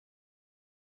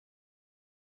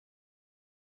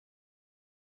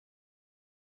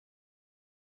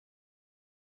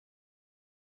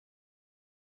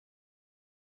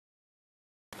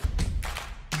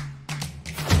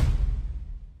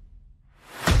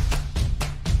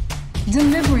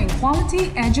delivering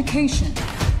quality education,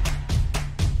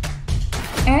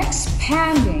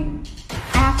 expanding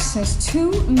access to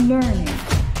learning,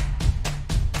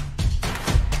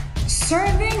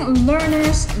 serving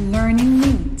learners' learning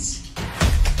needs,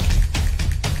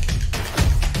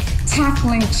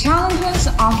 tackling challenges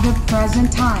of the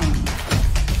present time,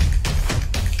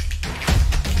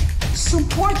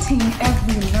 supporting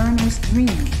every learner's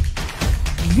dream,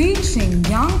 reaching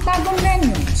young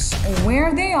Tagameños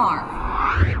where they are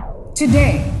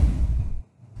today.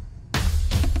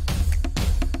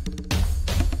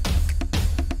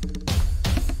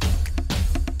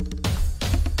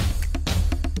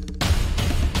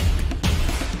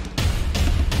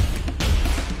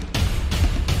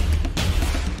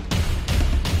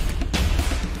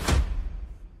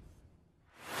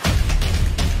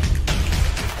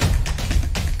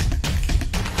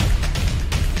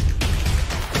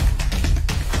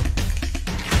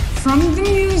 From the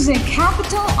music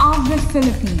capital of the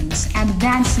Philippines,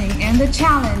 advancing in the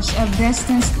challenge of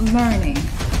distance learning,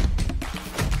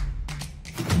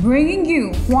 bringing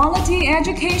you quality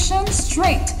education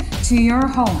straight to your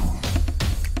home.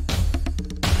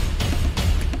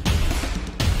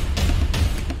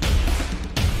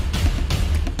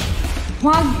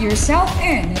 Plug yourself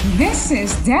in. This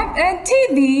is DepEd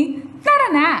TV.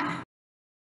 Tara na!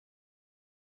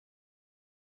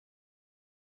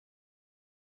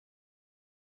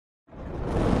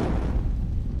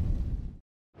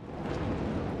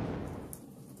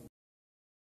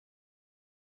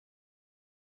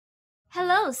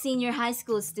 Hello, senior high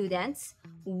school students!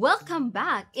 Welcome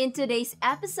back in today's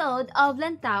episode of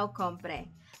LANTAW COMPRE,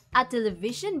 a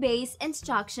television-based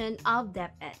instruction of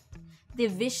DepEd,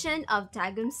 Division of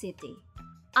Tagum City.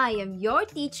 I am your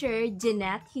teacher,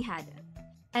 Jeanette Hijada,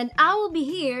 and I will be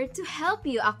here to help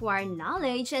you acquire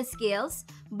knowledge and skills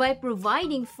by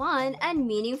providing fun and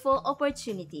meaningful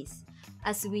opportunities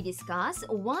as we discuss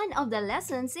one of the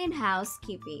lessons in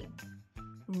housekeeping.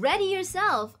 Ready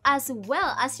yourself as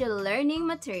well as your learning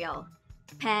material,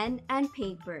 pen and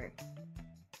paper.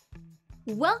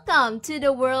 Welcome to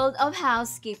the world of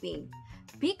housekeeping,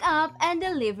 pick up and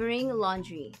delivering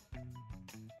laundry.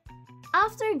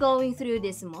 After going through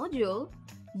this module,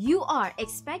 you are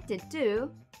expected to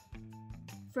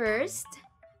first,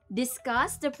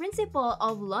 discuss the principle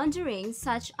of laundering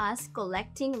such as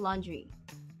collecting laundry.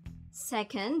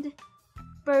 Second,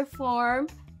 perform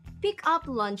pick up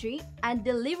laundry and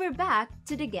deliver back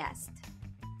to the guest.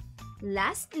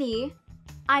 Lastly,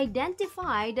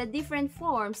 identify the different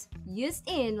forms used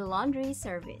in laundry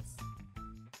service.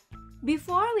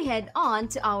 Before we head on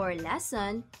to our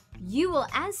lesson, you will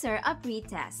answer a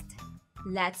pre-test.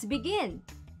 Let's begin.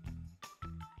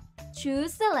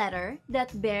 Choose the letter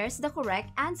that bears the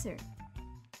correct answer.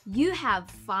 You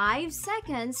have 5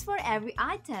 seconds for every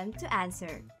item to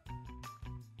answer.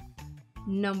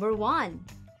 Number 1.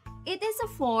 It is a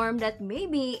form that may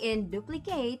be in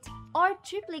duplicate or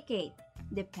triplicate,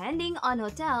 depending on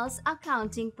hotel's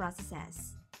accounting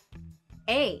processes.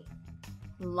 A.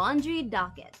 Laundry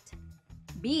docket.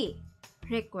 B.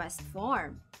 Request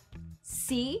form.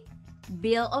 C.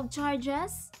 Bill of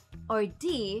charges. Or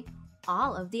D.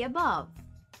 All of the above.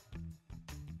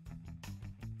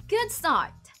 Good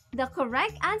start! The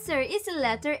correct answer is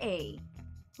letter A.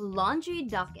 Laundry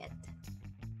docket.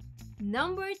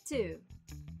 Number 2.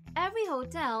 Every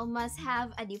hotel must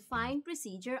have a defined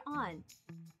procedure on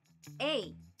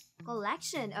A.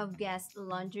 Collection of guest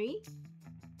laundry.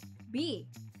 B.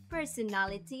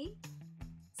 Personality.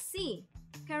 C.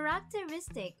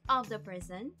 Characteristic of the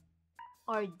person.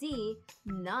 Or D.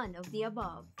 None of the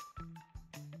above.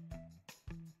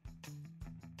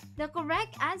 The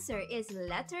correct answer is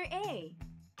letter A.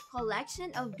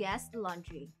 Collection of guest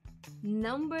laundry.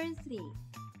 Number 3.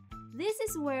 This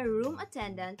is where room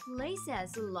attendant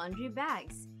places laundry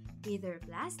bags, either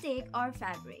plastic or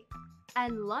fabric,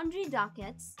 and laundry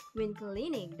dockets when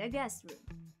cleaning the guest room.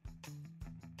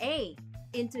 A.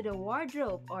 Into the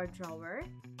wardrobe or drawer.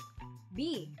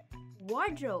 B.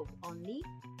 Wardrobe only.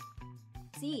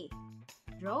 C.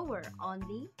 Drawer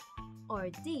only. Or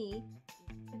D.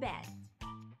 Bed.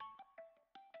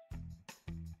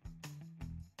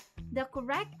 The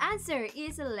correct answer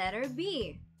is letter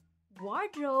B.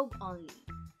 Wardrobe only.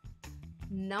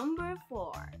 Number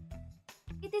 4.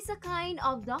 It is a kind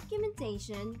of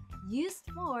documentation used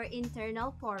for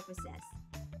internal purposes.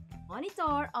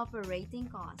 Monitor operating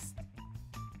cost.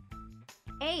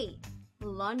 A.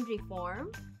 Laundry form.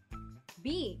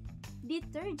 B.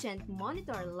 Detergent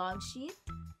monitor log sheet.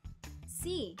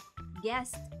 C.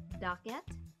 Guest docket.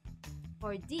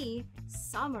 Or D.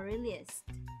 Summary list.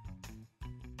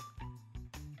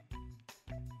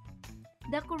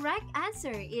 The correct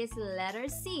answer is letter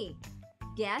C,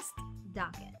 guest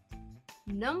docket.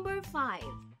 Number 5.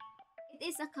 It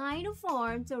is a kind of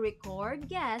form to record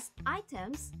guest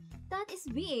items that is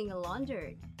being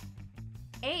laundered.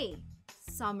 A.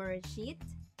 Summary sheet.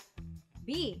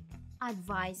 B.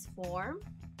 Advice form.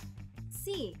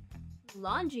 C.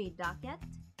 Laundry docket.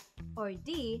 Or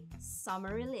D.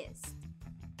 Summary list.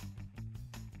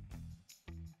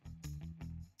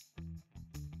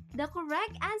 The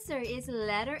correct answer is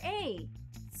letter A,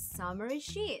 summary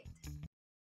sheet.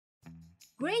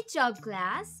 Great job,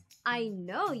 class! I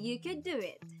know you could do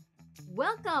it.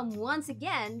 Welcome once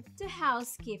again to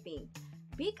housekeeping,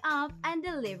 pick up and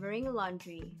delivering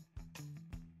laundry.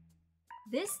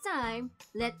 This time,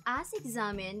 let us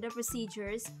examine the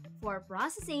procedures for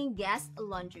processing guest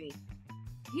laundry.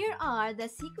 Here are the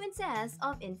sequences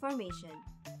of information.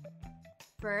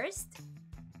 First,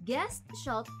 guests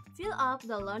shall fill up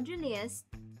the laundry list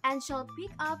and shall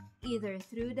pick up either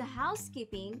through the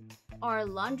housekeeping or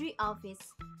laundry office,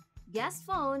 guest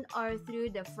phone or through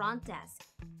the front desk,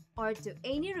 or to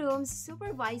any room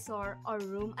supervisor or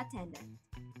room attendant.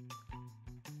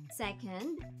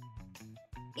 Second,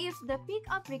 if the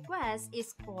pickup request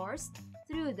is coursed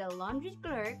through the laundry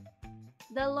clerk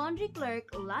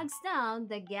logs down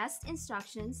the guest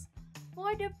instructions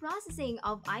for the processing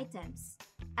of items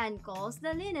and calls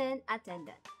the linen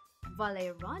attendant,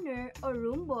 valet runner, or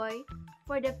room boy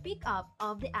for the pickup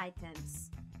of the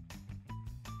items.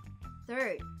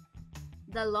 Third,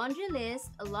 the laundry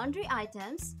list laundry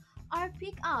items are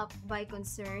picked up by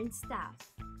concerned staff.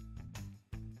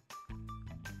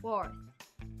 Fourth,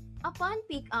 upon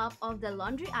pickup of the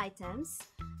laundry items,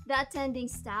 the attending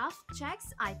staff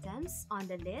checks items on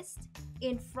the list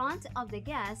in front of the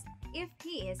guest if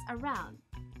he is around.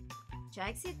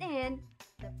 Checks it in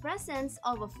the presence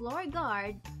of a floor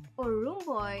guard or room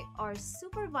boy or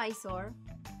supervisor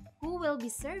who will be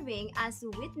serving as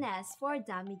witness for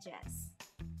damages.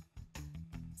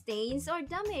 Stains or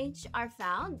damage are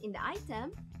found in the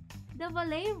item. The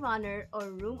valet runner or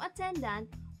room attendant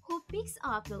who picks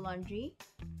up the laundry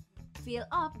fill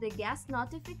up the guest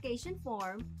notification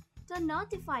form to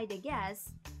notify the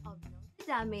guest of the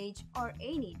damage or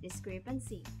any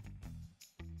discrepancy.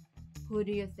 Who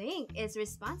do you think is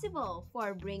responsible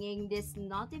for bringing this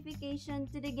notification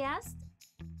to the guest?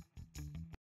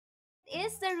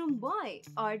 Is the room boy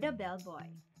or the bellboy?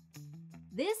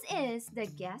 This is the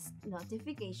guest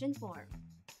notification form.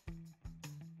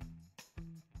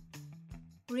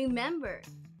 Remember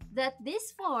that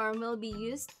this form will be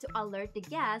used to alert the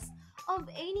guest of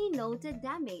any noted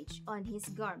damage on his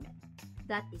garment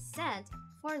that is sent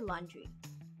for laundry.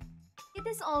 It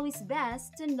is always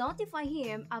best to notify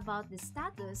him about the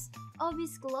status of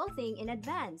his clothing in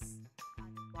advance.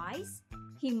 Otherwise,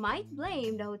 he might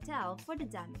blame the hotel for the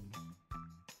damage.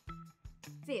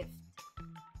 Fifth,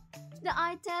 if the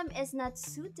item is not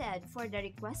suited for the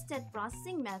requested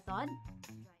processing method,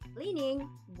 dry cleaning,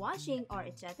 washing, or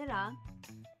etc.,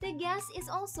 the guest is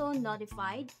also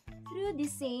notified through the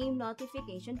same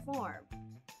notification form,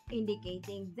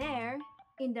 indicating there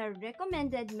in the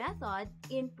recommended method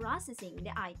in processing the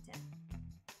item.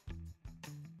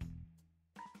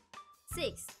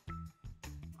 6.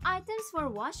 Items for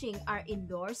washing are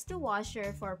endorsed to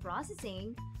washer for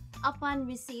processing. Upon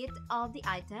receipt of the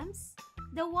items,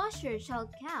 the washer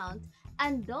shall count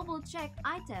and double-check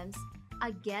items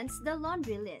against the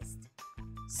laundry list,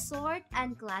 sort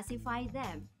and classify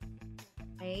them,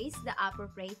 place the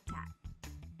appropriate tag.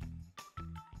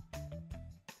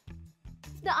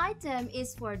 If the item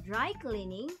is for dry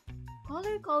cleaning,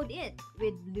 color code it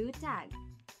with blue tag.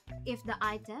 If the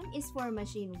item is for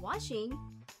machine washing,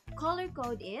 color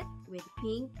code it with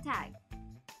pink tag.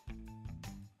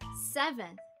 7.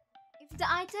 If the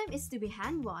item is to be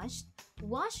hand washed,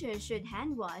 washer should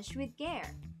hand wash with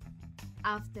care.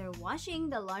 After washing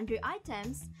the laundry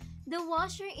items, the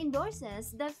washer endorses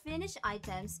the finished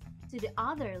items to the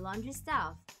other laundry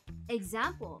staff,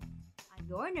 example,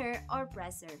 ironer or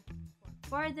presser,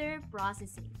 for further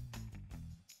processing.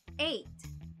 8.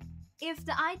 If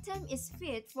the item is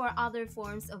fit for other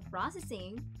forms of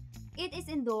processing, it is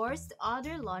endorsed to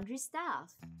other laundry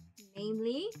staff,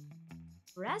 namely,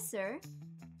 presser,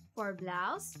 for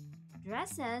blouse,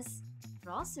 dresses,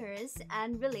 trousers,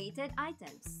 and related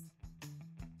items.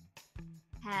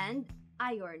 Hand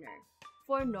ironer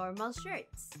for normal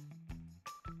shirts.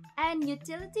 And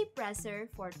utility presser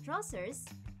for trousers,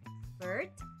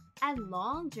 skirt, and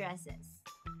long dresses.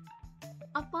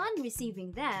 Upon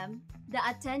receiving them, the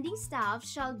attending staff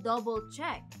shall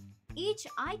double-check each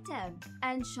item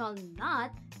and shall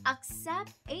not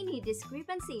accept any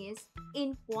discrepancies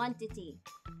in quantity,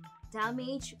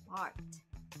 damaged part.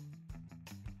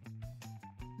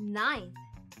 9th,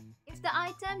 if the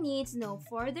item needs no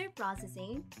further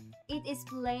processing, it is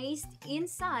placed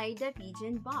inside the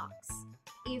pigeon box,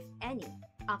 if any,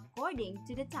 according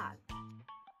to the tag.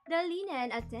 The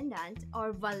linen attendant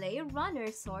or valet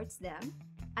runner sorts them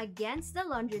against the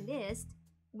laundry list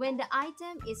when the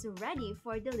item is ready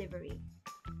for delivery.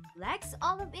 Collects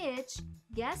all of each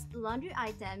guest laundry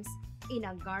items in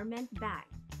a garment bag,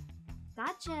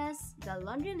 attaches the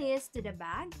laundry list to the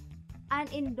bag,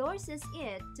 and endorses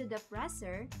it to the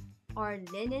presser or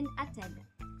linen attendant.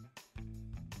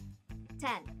 10.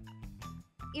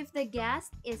 If the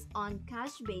guest is on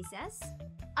cash basis,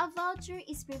 a voucher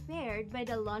is prepared by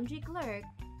the laundry clerk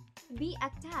to be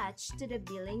attached to the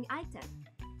billing item.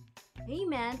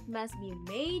 Payment must be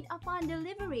made upon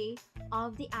delivery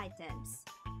of the items.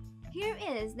 Here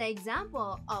is the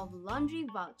example of laundry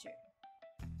voucher.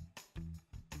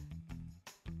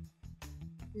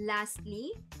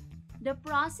 Lastly, the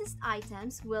processed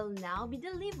items will now be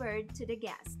delivered to the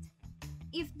guest.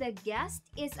 If the guest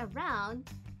is around,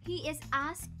 he is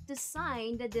asked to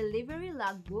sign the delivery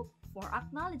logbook for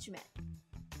acknowledgement.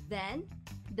 Then,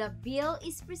 the bill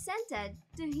is presented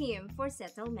to him for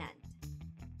settlement.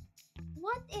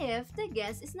 What if the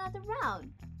guest is not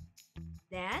around?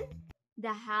 Then,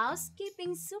 the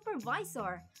housekeeping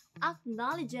supervisor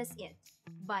acknowledges it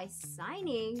by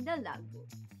signing the logbook.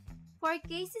 For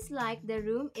cases like the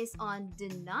room is on Do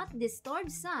Not Disturb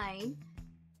sign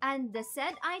and the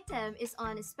said item is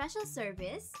on special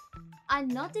service, a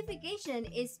notification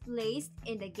is placed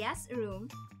in the guest room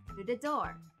through the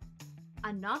door.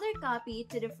 Another copy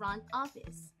to the front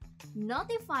office,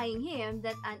 notifying him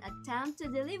that an attempt to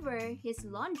deliver his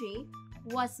laundry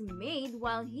was made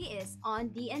while he is on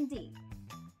D&D.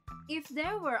 If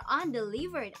there were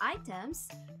undelivered items,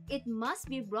 it must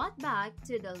be brought back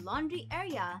to the laundry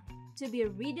area to be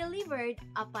redelivered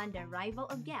upon the arrival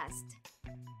of guests.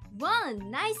 Wow,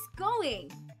 nice going!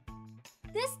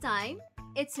 This time,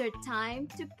 it's your time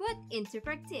to put into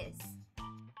practice.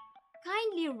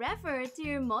 Kindly refer to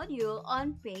your module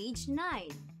on page 9.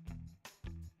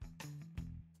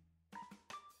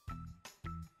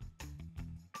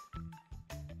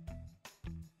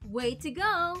 Way to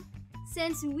go!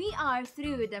 Since we are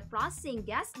through the processing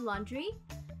guest laundry,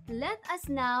 let us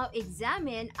now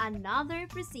examine another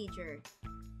procedure.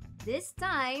 This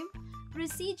time,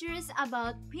 procedures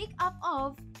about pick-up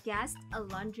of guest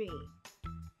laundry.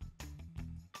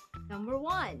 Number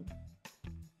 1.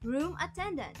 Room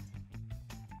attendant.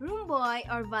 Room boy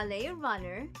or valet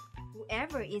runner,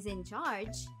 whoever is in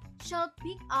charge, shall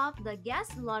pick up the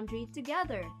guest laundry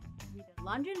together with the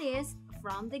laundry list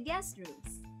from the guest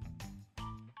rooms.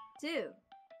 2.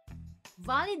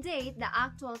 Validate the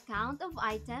actual count of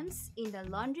items in the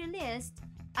laundry list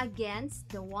against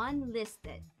the one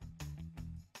listed.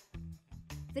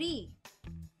 3.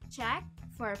 Check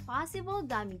for possible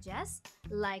damages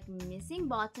like missing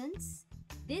buttons,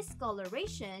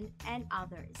 discoloration, and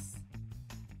others.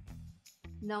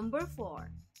 Number 4.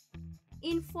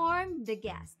 Inform the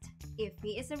guest, if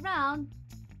he is around,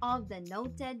 of the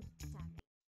noted damage.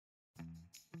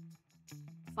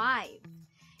 5.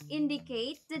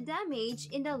 Indicate the damage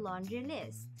in the laundry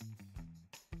list.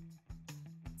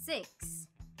 6.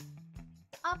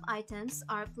 Up items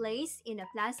are placed in a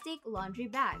plastic laundry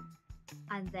bag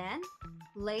and then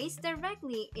placed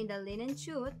directly in the linen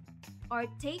chute or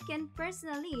taken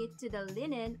personally to the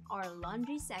linen or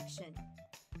laundry section.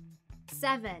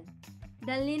 7.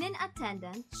 The linen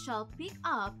attendant shall pick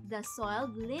up the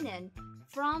soiled linen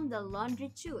from the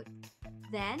laundry chute,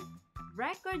 then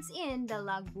records in the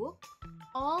logbook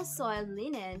all soiled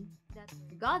linen that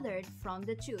were gathered from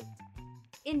the chute,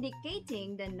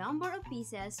 indicating the number of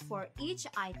pieces for each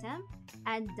item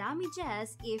and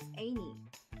damages if any.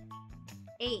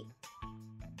 8.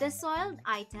 The soiled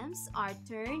items are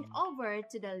turned over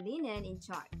to the linen in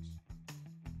charge.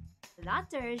 The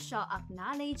latter shall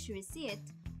acknowledge receipt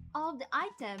of the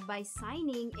item by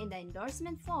signing in the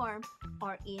endorsement form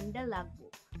or in the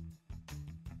logbook.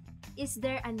 Is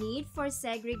there a need for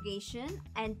segregation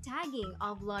and tagging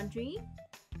of laundry?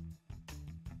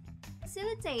 To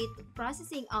facilitate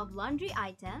processing of laundry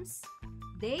items,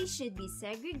 they should be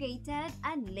segregated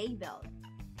and labeled.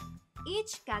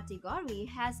 Each category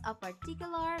has a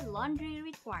particular laundry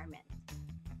requirement.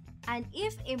 And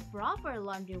if improper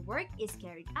laundry work is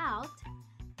carried out,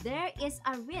 there is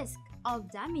a risk of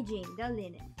damaging the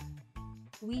linen.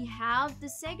 We have to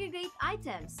segregate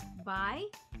items by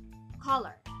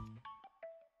color.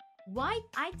 White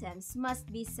items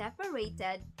must be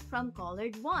separated from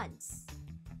colored ones.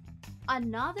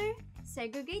 Another,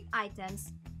 segregate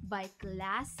items by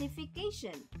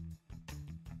classification.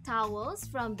 towels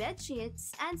from bed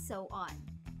sheets, and so on,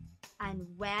 and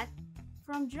wet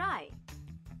from dry.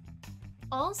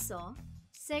 Also,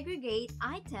 segregate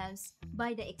items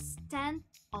by the extent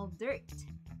of dirt,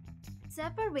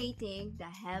 separating the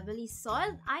heavily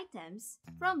soiled items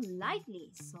from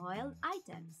lightly soiled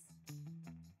items.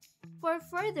 For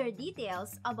further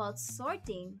details about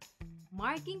sorting,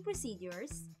 marking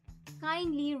procedures,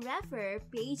 kindly refer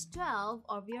page 12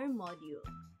 of your module.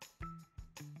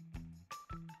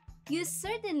 You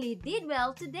certainly did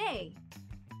well today.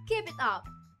 Keep it up.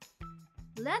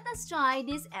 Let us try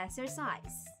this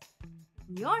exercise.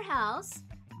 In your house,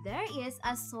 there is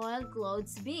a soiled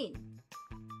clothes bin.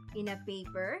 In a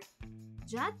paper,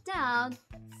 jot down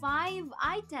 5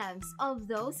 items of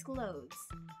those clothes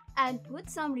and put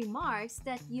some remarks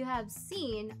that you have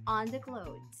seen on the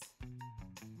clothes.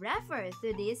 Refer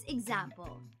to this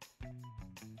example.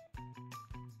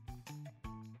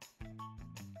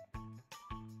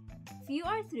 If you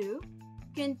are through,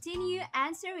 continue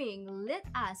answering. Let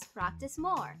us practice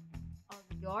more of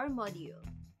your module.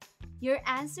 Your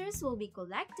answers will be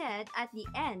collected at the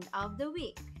end of the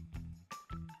week.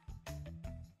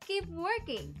 Keep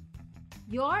working.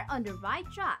 You're on the right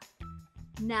track.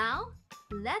 Now,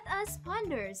 let us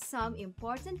ponder some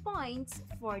important points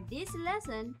for this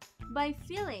lesson by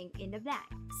filling in the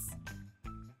blanks.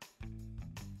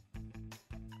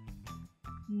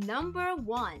 Number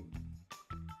 1.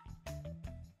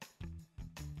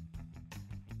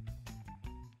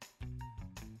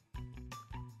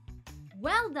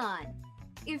 Well done!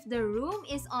 If the room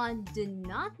is on Do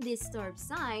Not Disturb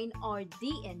sign or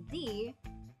DND,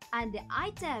 and the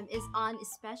item is on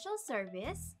special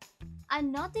service, a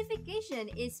notification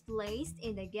is placed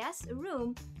in the guest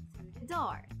room through the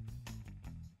door.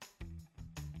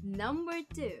 Number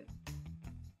 2.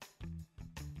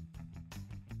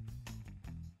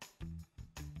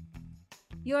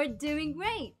 You're doing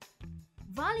great!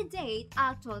 Validate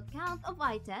actual count of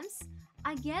items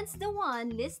against the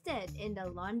one listed in the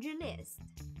laundry list.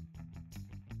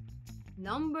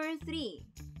 Number 3.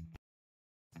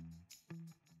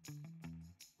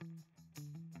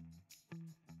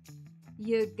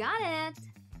 You got it!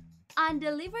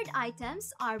 Undelivered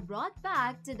items are brought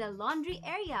back to the laundry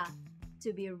area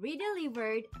to be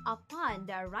redelivered upon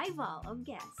the arrival of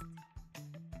guests.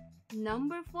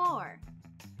 Number 4.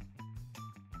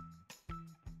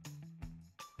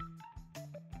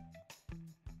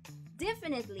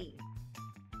 Definitely!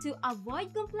 To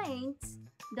avoid complaints,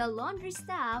 the laundry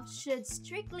staff should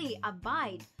strictly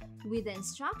abide with the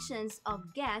instructions of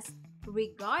guests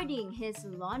regarding his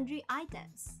laundry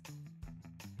items.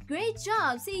 Great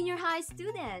job, senior high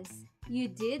students! You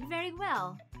did very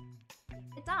well.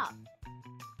 Keep it up.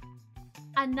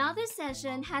 Another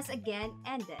session has again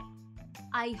ended.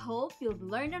 I hope you've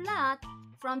learned a lot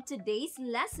from today's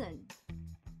lesson.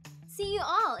 See you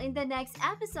all in the next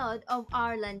episode of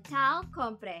our LANTAW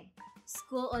COMPRE,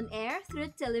 School on Air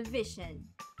Through Television.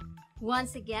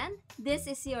 Once again, this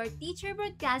is your teacher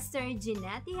broadcaster,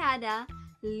 Jeanette Tejada,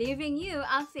 leaving you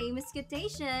a famous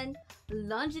quotation,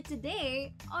 laundry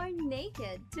today or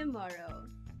naked tomorrow.